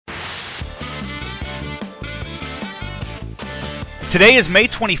Today is May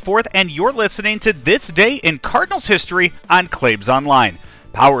 24th, and you're listening to This Day in Cardinals History on Claibs Online,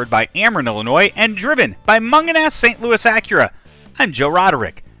 powered by Ameren, Illinois, and driven by Mungenast St. Louis Acura. I'm Joe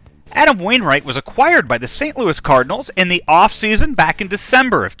Roderick. Adam Wainwright was acquired by the St. Louis Cardinals in the offseason back in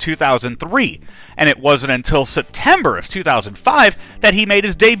December of 2003, and it wasn't until September of 2005 that he made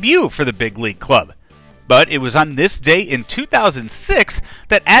his debut for the big league club. But it was on this day in 2006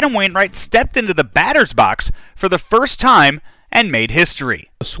 that Adam Wainwright stepped into the batter's box for the first time and made history.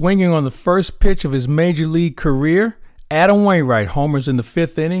 Swinging on the first pitch of his major league career, Adam Wainwright homers in the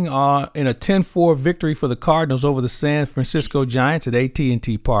fifth inning in a 10-4 victory for the Cardinals over the San Francisco Giants at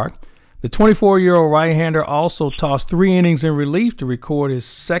AT&T Park. The 24-year-old right-hander also tossed 3 innings in relief to record his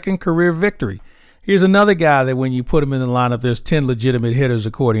second career victory. Here's another guy that when you put him in the lineup, there's 10 legitimate hitters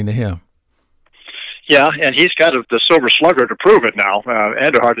according to him. Yeah, and he's got the Silver Slugger to prove it now.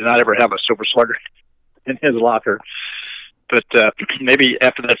 Anderhart did not ever have a Silver Slugger in his locker. But maybe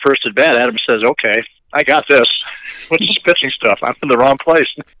after that first at-bat, Adam says, okay, I got this. What's this pitching stuff? I'm in the wrong place.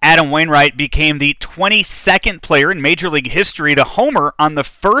 Adam Wainwright became the 22nd player in Major League history to homer on the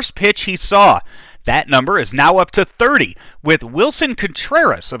first pitch he saw. That number is now up to 30, with Wilson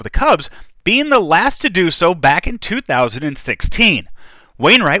Contreras of the Cubs being the last to do so back in 2016.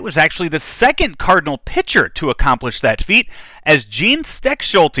 Wainwright was actually the second Cardinal pitcher to accomplish that feat, as Gene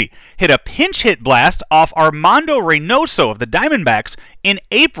Steckschulte hit a pinch hit blast off Armando Reynoso of the Diamondbacks in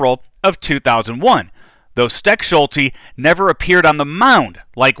April of 2001, though Steckschulte never appeared on the mound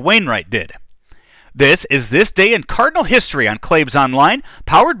like Wainwright did. This is This Day in Cardinal History on Claibs Online,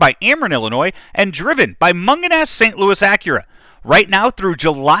 powered by Ameren, Illinois, and driven by Mungenast St. Louis Acura. Right now through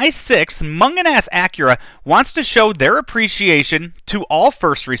July 6th, Mungenast Acura wants to show their appreciation to all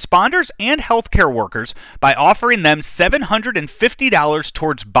first responders and healthcare workers by offering them $750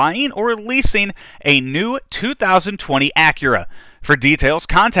 towards buying or leasing a new 2020 Acura. For details,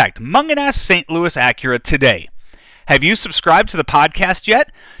 contact Mungenast St. Louis Acura today. Have you subscribed to the podcast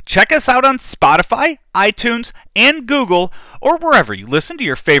yet? Check us out on Spotify, iTunes, and Google, or wherever you listen to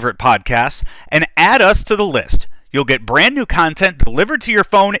your favorite podcasts, and add us to the list. You'll get brand new content delivered to your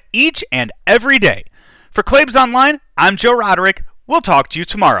phone each and every day. For Claibs Online, I'm Joe Roderick. We'll talk to you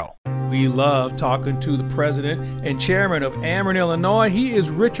tomorrow. We love talking to the president and chairman of Ameren, Illinois. He is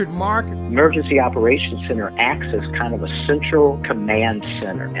Richard Mark. Emergency Operations Center acts as kind of a central command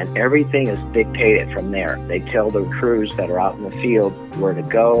center, and everything is dictated from there. They tell the crews that are out in the field where to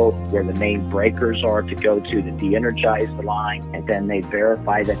go, where the main breakers are to go to de-energize the line, and then they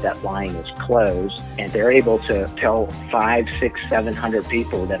verify that that line is closed, and they're able to tell 500, 600, 700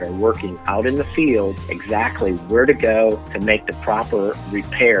 people that are working out in the field exactly where to go to make the proper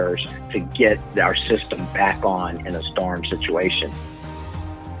repairs to get our system back on in a storm situation.